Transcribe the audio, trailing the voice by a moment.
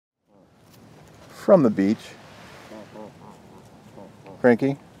from the beach.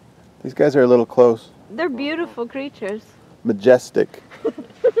 Frankie, these guys are a little close. They're beautiful creatures. Majestic.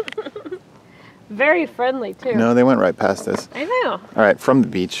 Very friendly, too. No, they went right past us. I know. All right, from the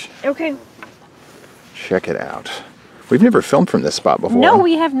beach. Okay. Check it out. We've never filmed from this spot before. No,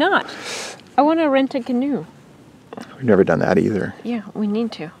 we have not. I want to rent a canoe. We've never done that either. Yeah, we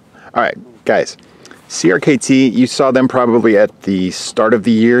need to. All right, guys. CRKT, you saw them probably at the start of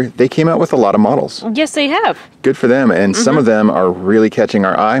the year. They came out with a lot of models. Yes, they have. Good for them, and some of them are really catching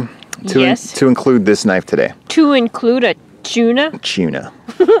our eye. To include this knife today. To include a tuna? Tuna.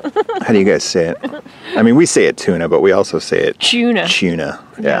 How do you guys say it? I mean, we say it tuna, but we also say it tuna. Tuna.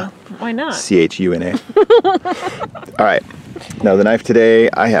 Yeah. Why not? C-H-U-N-A. All right. Now the knife today,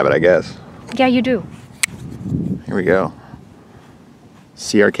 I have it, I guess. Yeah, you do. Here we go.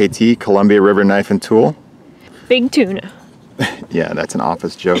 CRKT, Columbia River Knife and Tool. Big tuna. Yeah, that's an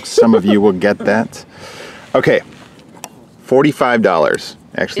office joke. Some of you will get that. Okay. $45.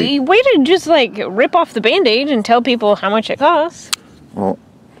 Actually, way to just like rip off the Band-Aid and tell people how much it costs. Well,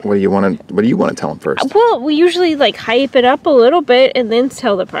 what do you want to tell them first? Well, we usually like hype it up a little bit and then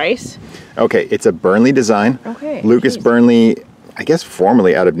tell the price. Okay, it's a Burnley design. Okay. Lucas Burnley, I guess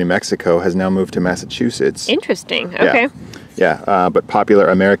formerly out of New Mexico, has now moved to Massachusetts. Interesting. Okay. Yeah, but popular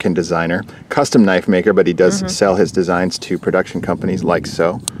American designer, custom knife maker, but he does sell his designs to production companies like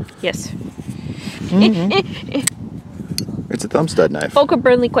so. Yes. It's a thumb stud knife. Folk of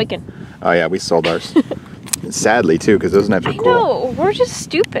Burnley Quakin. Oh yeah, we sold ours. Sadly too, because those knives are cool. No, we're just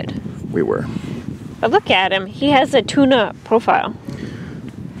stupid. We were. But look at him. He has a tuna profile.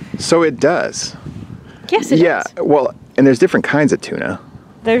 So it does. Yes, it does. Yeah, well, and there's different kinds of tuna.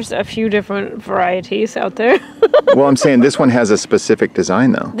 There's a few different varieties out there. Well, I'm saying this one has a specific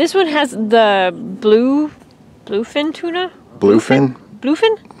design though. This one has the bluefin tuna? Bluefin?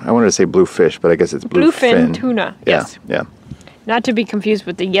 Bluefin? I wanted to say bluefish, but I guess it's bluefin tuna. Yes. Yeah. Not to be confused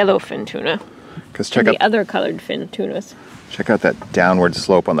with the yellowfin tuna. Because check out the other colored fin tunas. Check out that downward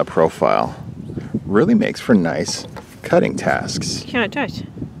slope on the profile. Really makes for nice cutting tasks. Yeah, it does.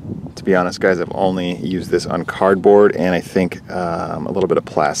 To be honest, guys, I've only used this on cardboard and I think a little bit of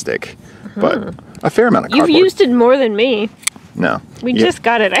plastic, but a fair amount of cardboard. You've used it more than me. No. We just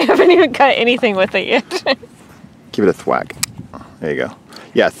got it. I haven't even cut anything with it yet. Give it a thwack. There you go.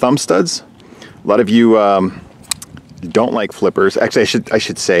 Yeah, thumb studs. A lot of you don't like flippers. Actually, I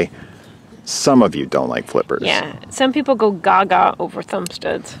should say some of you don't like flippers. Yeah, some people go gaga over thumb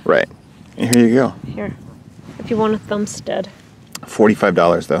studs. Right. And here you go. Here, if you want a thumb stud.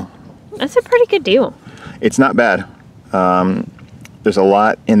 $45 though. That's a pretty good deal. It's not bad. There's a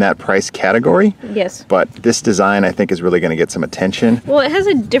lot in that price category. Yes. But this design, I think, is really going to get some attention. Well, it has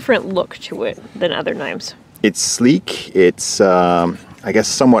a different look to it than other knives. It's sleek. It's, I guess,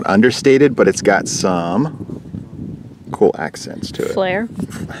 somewhat understated, but it's got some cool accents to it. Flair?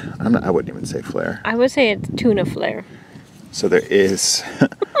 I wouldn't even say flair. I would say it's tuna flair. So there is,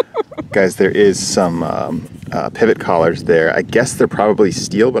 guys, there is some pivot collars there. I guess they're probably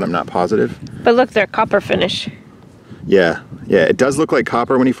steel, but I'm not positive. But look, they're copper finish. Yeah, it does look like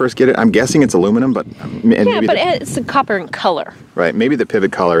copper when you first get it. I'm guessing it's aluminum, but it's the copper in color. Right, maybe the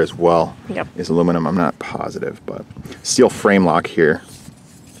pivot collar as well is aluminum. I'm not positive, but steel frame lock here.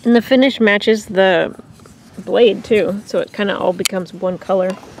 And the finish matches the blade too, so it kind of all becomes one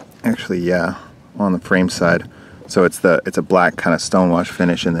color. Actually, yeah, on the frame side. So it's a black kind of stonewash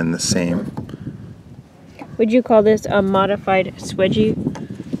finish, and then the same. Would you call this a modified swedgy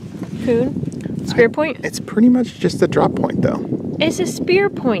poon? Spear point? It's pretty much just a drop point, though. It's a spear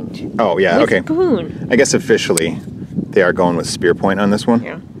point. Oh yeah, with okay. Poon. I guess officially, they are going with spear point on this one.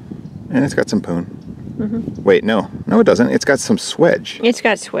 Yeah. And it's got some poon. Wait, no, it doesn't. It's got some swedge. It's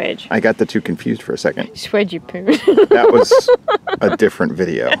got swedge. I got the two confused for a second. Swedgy poon. That was a different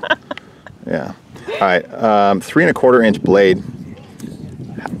video. Yeah. All right, 3 1/4 inch blade.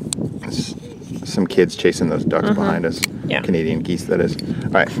 Some kids chasing those ducks behind us. Yeah. Canadian geese, that is.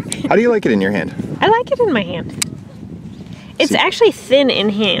 All right, how do you like it in your hand? I like it in my hand. It's actually thin in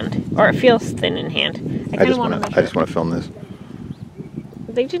hand, or it feels thin in hand. I just want to film this.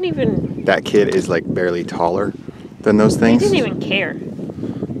 They didn't even... That kid is like barely taller than those things. They didn't even care.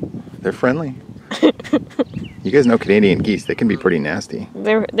 They're friendly. You guys know Canadian geese, they can be pretty nasty.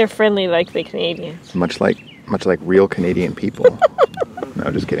 They're friendly like the Canadians. Much like real Canadian people.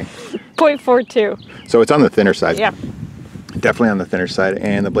 No, just kidding. 0.42. So it's on the thinner side. Yeah. Definitely on the thinner side.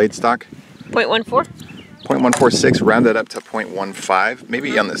 And the blade stock? 0.14. 0.146, rounded up to 0.15,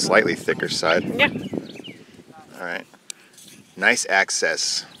 maybe on the slightly thicker side. Yeah. All right. Nice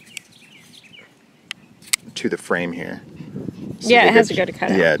access to the frame here. See, yeah, it has a good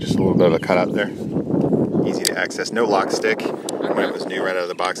cutout. Yeah, just a little bit of a cutout there. Easy to access. No lock stick. When it was new right out of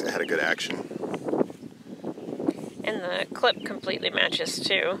the box, it had a good action. And the clip completely matches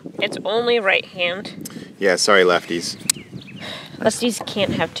too. It's only right hand. Yeah, sorry lefties. Lefties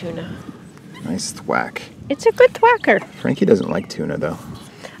can't have tuna. Nice thwack. It's a good thwacker. Frankie doesn't like tuna though.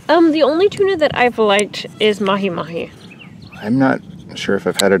 The only tuna that I've liked is mahi-mahi. I'm not sure if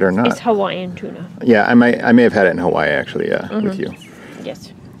I've had it or not. It's Hawaiian tuna. Yeah, I may have had it in Hawaii actually, yeah, with you.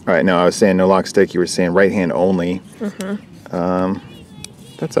 Yes. All right, no, I was saying no lock stick. You were saying right hand only.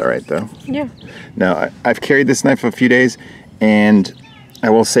 That's all right though. Yeah. Now, I've carried this knife a few days, and I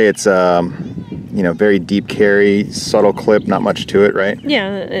will say it's, you know, very deep carry, subtle clip, not much to it, right?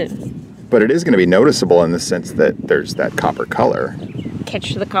 Yeah. But it is going to be noticeable in the sense that there's that copper color.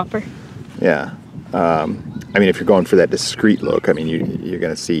 Catch the copper. Yeah. I mean, if you're going for that discreet look, I mean, you're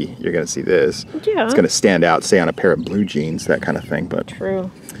gonna see this. Yeah. It's gonna stand out, say on a pair of blue jeans, that kind of thing. But true.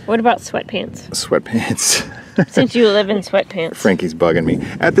 What about sweatpants? Sweatpants. Since you live in sweatpants. Frankie's bugging me.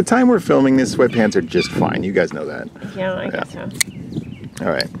 At the time we're filming this, sweatpants are just fine. You guys know that. Yeah, I guess so.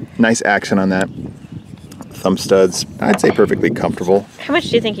 All right. Nice action on that. Thumb studs. I'd say perfectly comfortable. How much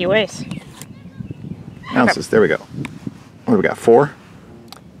do you think he weighs? Ounces. There we go. What do we got? 4?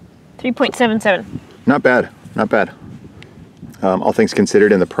 3.77. Not bad. Not bad. All things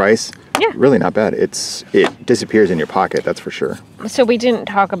considered in the price, yeah, really not bad. It disappears in your pocket, that's for sure. So we didn't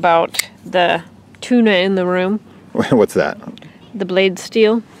talk about the tuna in the room. What's that? The blade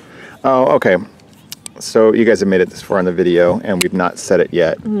steel. Oh, okay. So you guys have made it this far in the video, and we've not set it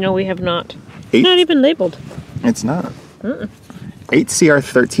yet. No, we have not. It's not even labeled. It's not.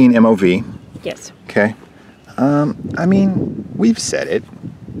 8CR13 MOV. Yes. Okay. I mean, we've said it.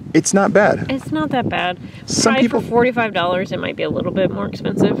 It's not bad. It's not that bad. Some Probably people for $45, it might be a little bit more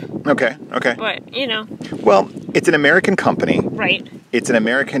expensive. Okay, okay. But, you know. Well, it's an American company. Right. It's an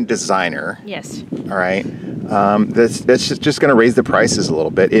American designer. Yes. All right. That's just going to raise the prices a little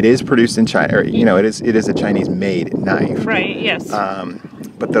bit. It is produced in China, or, you know, it is a Chinese-made knife. Right, yes.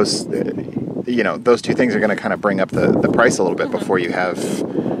 But those, you know, those two things are going to kind of bring up the price a little bit before you have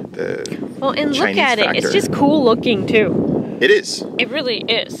the well, and Chinese look at factor. it. It's just cool looking, too. It is. It really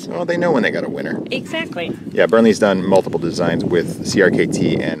is. Well, they know when they got a winner. Exactly. Yeah, Burnley's done multiple designs with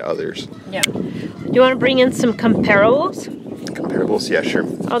CRKT and others. Yeah. Do you want to bring in some comparables? Comparables? Yeah, sure.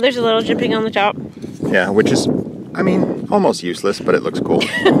 Oh, there's a little jimping on the top. Yeah, which is, I mean, almost useless, but it looks cool.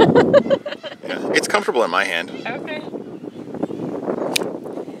 Yeah, it's comfortable in my hand. Okay.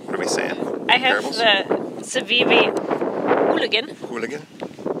 What are we saying? I have the Civivi Hooligan. Hooligan?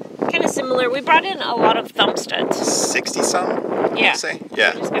 Kind of similar. We brought in a lot of thumb studs. 60 some? Yeah. Say? Yeah.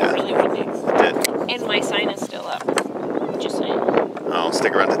 It just got really windy. It did. And my sign is still up. Just saying. I'll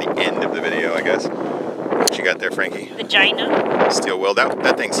stick around to the end of the video, I guess. What you got there, Frankie? Vagina. Steel wheel.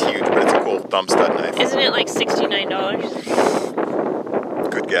 That thing's huge, but it's a cool thumb stud knife. Isn't it like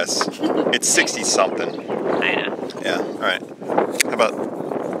 $69? Good guess. It's 60 something. I know. Yeah. All right. How about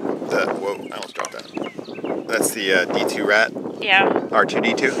the? Whoa! I almost dropped that. That's the D2 rat. Yeah.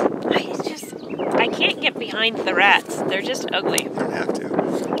 R2D2. I can't get behind the rats. They're just ugly. You don't have to.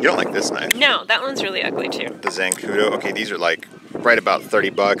 You don't like this knife. No, that one's really ugly too. The Zancudo. Okay, these are like right about 30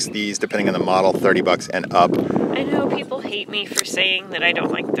 bucks. These, depending on the model, 30 bucks and up. I know people hate me for saying that I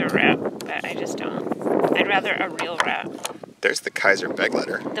don't like the rat, but I just don't. I'd rather a real rat. There's the Kaiser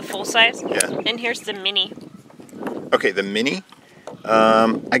Begleiter. The full size? Yeah. And here's the mini. Okay, the mini.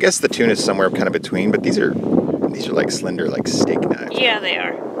 I guess the tuna is somewhere kind of between, but these are like slender, like steak knives. Yeah, they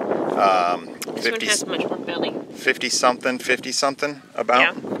are. This 50, one has much more belly. 50 something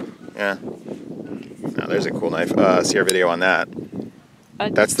about. Yeah. Now there's a cool knife. See our video on that.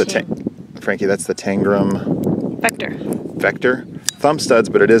 That's the Frankie. That's the Tangram Vector thumb studs,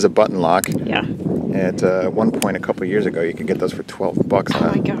 but it is a button lock. Yeah. At one point a couple years ago, you could get those for 12 bucks.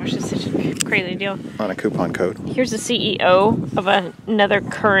 Oh my gosh, it's such a crazy deal. On a coupon code. Here's the CEO of another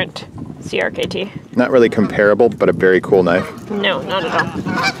current CRKT. Not really comparable, but a very cool knife. No, not at all.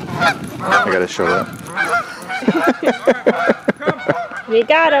 I gotta show that. You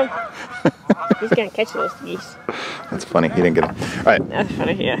got him. He's gonna catch those geese. That's funny. He didn't get them. All right. That's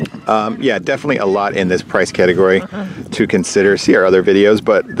funny, yeah. Yeah, definitely a lot in this price category to consider. See our other videos,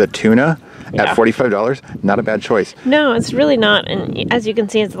 but the tuna at $45, not a bad choice. No, it's really not. And as you can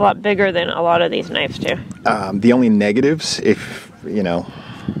see, it's a lot bigger than a lot of these knives too. The only negatives, if, you know,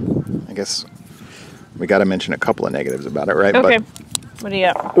 I guess we got to mention a couple of negatives about it, right? Okay. But, what do you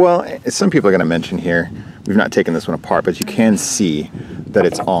got? well, some people are going to mention here, we've not taken this one apart, but you can see that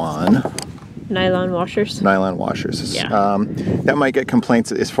it's on Nylon washers. Nylon washers. Yeah. That might get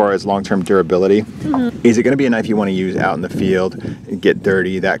complaints as far as long-term durability. Is it going to be a knife you want to use out in the field, get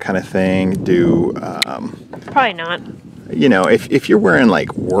dirty, that kind of thing? Probably not. You know, if you're wearing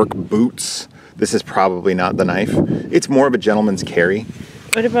like work boots, this is probably not the knife. It's more of a gentleman's carry.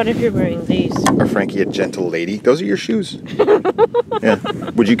 What about if you're wearing these? Or Frankie, a gentle lady. Those are your shoes. Yeah.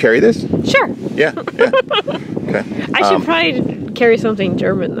 Would you carry this? Sure. Yeah. Okay. I should probably carry something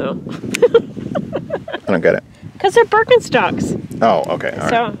German though. I don't get it. Because they're Birkenstocks. Oh, okay. All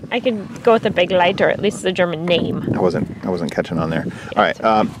right. I could go with the big light, or at least the German name. I wasn't catching on there. All right.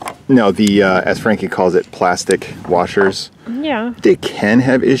 No, the as Frankie calls it, plastic washers. Yeah. They can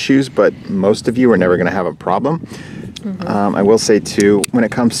have issues, but most of you are never going to have a problem. I will say too, when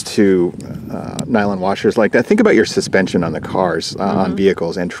it comes to nylon washers like that, think about your suspension on the cars, on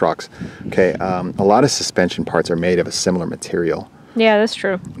vehicles and trucks. Okay, a lot of suspension parts are made of a similar material. Yeah, that's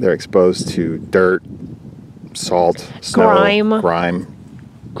true. They're exposed to dirt, salt, snow, grime,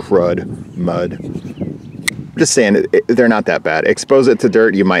 crud, mud. Just saying, they're not that bad. Expose it to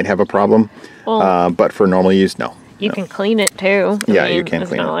dirt, you might have a problem, but for normal use, no. You can clean it too. Yeah, you can clean it.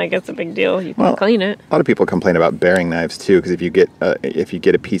 It's not like it's a big deal. You can clean it. A lot of people complain about bearing knives too, because if you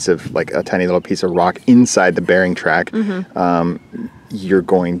get a piece of like a tiny little piece of rock inside the bearing track, you're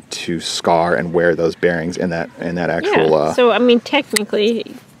going to scar and wear those bearings in that actual. Yeah. So I mean,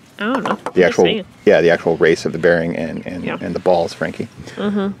 technically, I don't know. The actual race of the bearing and the balls, Frankie.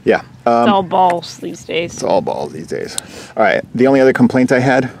 Yeah. It's all balls these days. It's all balls these days. All right. The only other complaint I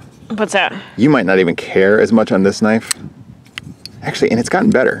had. What's that? You might not even care as much on this knife. Actually, and it's gotten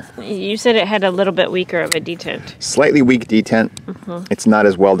better. You said it had a little bit weaker of a detent. Slightly weak detent. It's not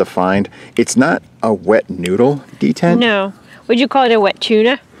as well defined. It's not a wet noodle detent. No. Would you call it a wet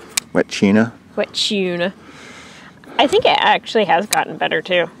tuna? Wet tuna. Wet tuna. I think it actually has gotten better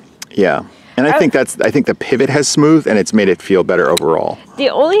too. Yeah. And I think the pivot has smoothed and it's made it feel better overall. The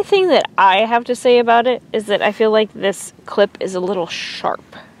only thing that I have to say about it is that I feel like this clip is a little sharp.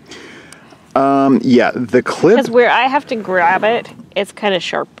 Yeah, the clip... Because where I have to grab it, it's kind of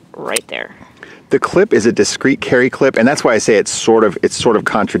sharp right there. The clip is a discrete carry clip, and that's why I say it's sort of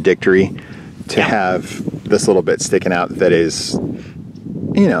contradictory to have this little bit sticking out that is,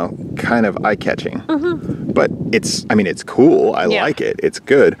 you know, kind of eye-catching. But it's cool. I like it. It's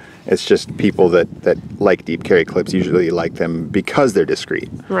good. It's just people that like deep carry clips usually like them because they're discrete.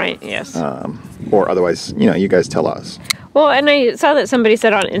 Right, yes. Or otherwise, you know, you guys tell us. Well, and I saw that somebody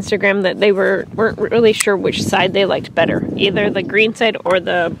said on Instagram that they weren't really sure which side they liked better, either the green side or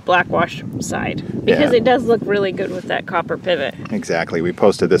the black wash side, because it does look really good with that copper pivot. Exactly. We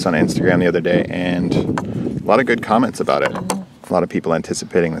posted this on Instagram the other day, and a lot of good comments about it. A lot of people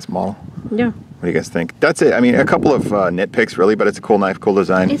anticipating this model. Yeah. What do you guys think? That's it. I mean, a couple of nitpicks, really, but it's a cool knife, cool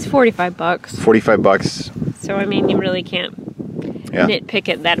design. It's $45. $45. So I mean, you really can't nitpick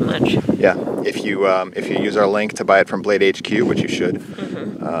it that much. Yeah. If you use our link to buy it from BladeHQ, which you should,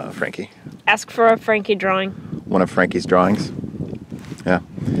 Frankie. Ask for a Frankie drawing. One of Frankie's drawings. Yeah.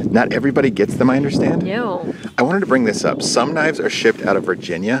 Not everybody gets them, I understand. No. I wanted to bring this up. Some knives are shipped out of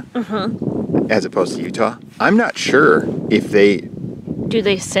Virginia as opposed to Utah. I'm not sure if they... Do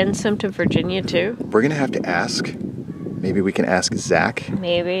they send some to Virginia too? We're going to have to ask. Maybe we can ask Zach.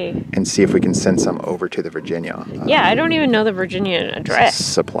 Maybe. And see if we can send some over to the Virginia. Yeah, I don't even know the Virginia address.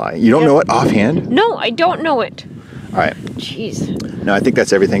 Supply. You don't know it offhand? No, I don't know it. All right. Jeez. No, I think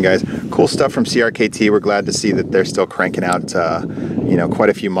that's everything, guys. Cool stuff from CRKT. We're glad to see that they're still cranking out, you know, quite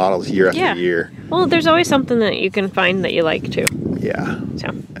a few models year after year. Well, there's always something that you can find that you like too. Yeah. So.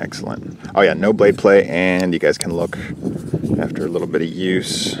 Excellent. Oh yeah, no blade play, and you guys can look after a little bit of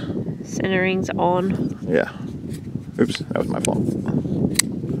use. Centering's on. Yeah. Oops, that was my fault.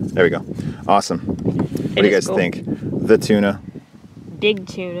 There we go. Awesome. What do you guys think? The tuna. Big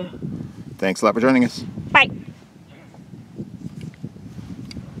tuna. Thanks a lot for joining us. Bye.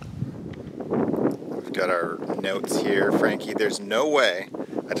 We've got our notes here, Frankie. There's no way,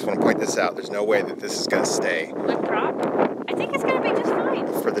 I just want to point this out, there's no way that this is going to stay. Like prop? I think it's going to be just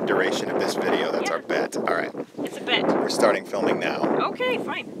fine. For the duration of this video, that's our bet. All right. It's a bet. We're starting filming now. Okay,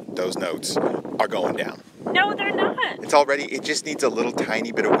 fine. Those notes are going down. No, they're not. It's already, it just needs a little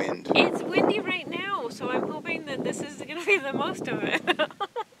tiny bit of wind. It's windy right now, so I'm hoping that this is going to be the most of it.